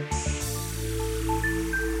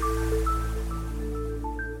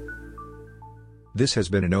 This has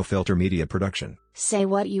been a No Filter Media production. Say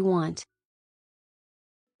what you want.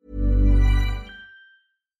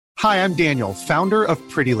 Hi, I'm Daniel, founder of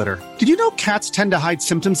Pretty Litter. Did you know cats tend to hide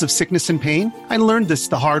symptoms of sickness and pain? I learned this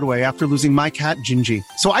the hard way after losing my cat, Gingy.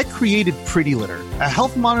 So I created Pretty Litter, a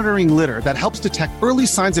health monitoring litter that helps detect early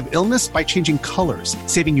signs of illness by changing colors,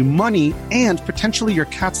 saving you money and potentially your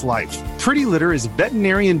cat's life. Pretty Litter is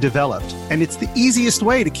veterinarian developed, and it's the easiest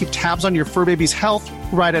way to keep tabs on your fur baby's health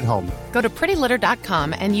right at home. Go to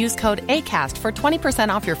prettylitter.com and use code ACAST for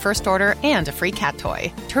 20% off your first order and a free cat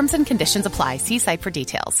toy. Terms and conditions apply. See site for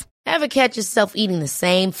details. Ever catch yourself eating the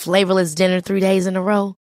same flavorless dinner 3 days in a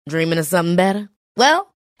row? Dreaming of something better?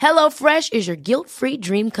 Well, HelloFresh is your guilt-free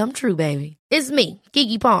dream come true, baby. It's me,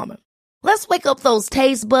 Keke Palmer. Let's wake up those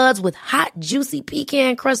taste buds with hot, juicy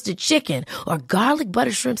pecan-crusted chicken or garlic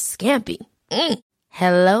butter shrimp scampi.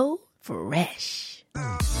 Hello Fresh.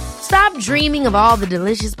 Stop dreaming of all the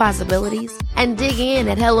delicious possibilities and dig in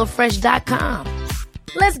at HelloFresh.com.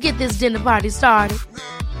 Let's get this dinner party started.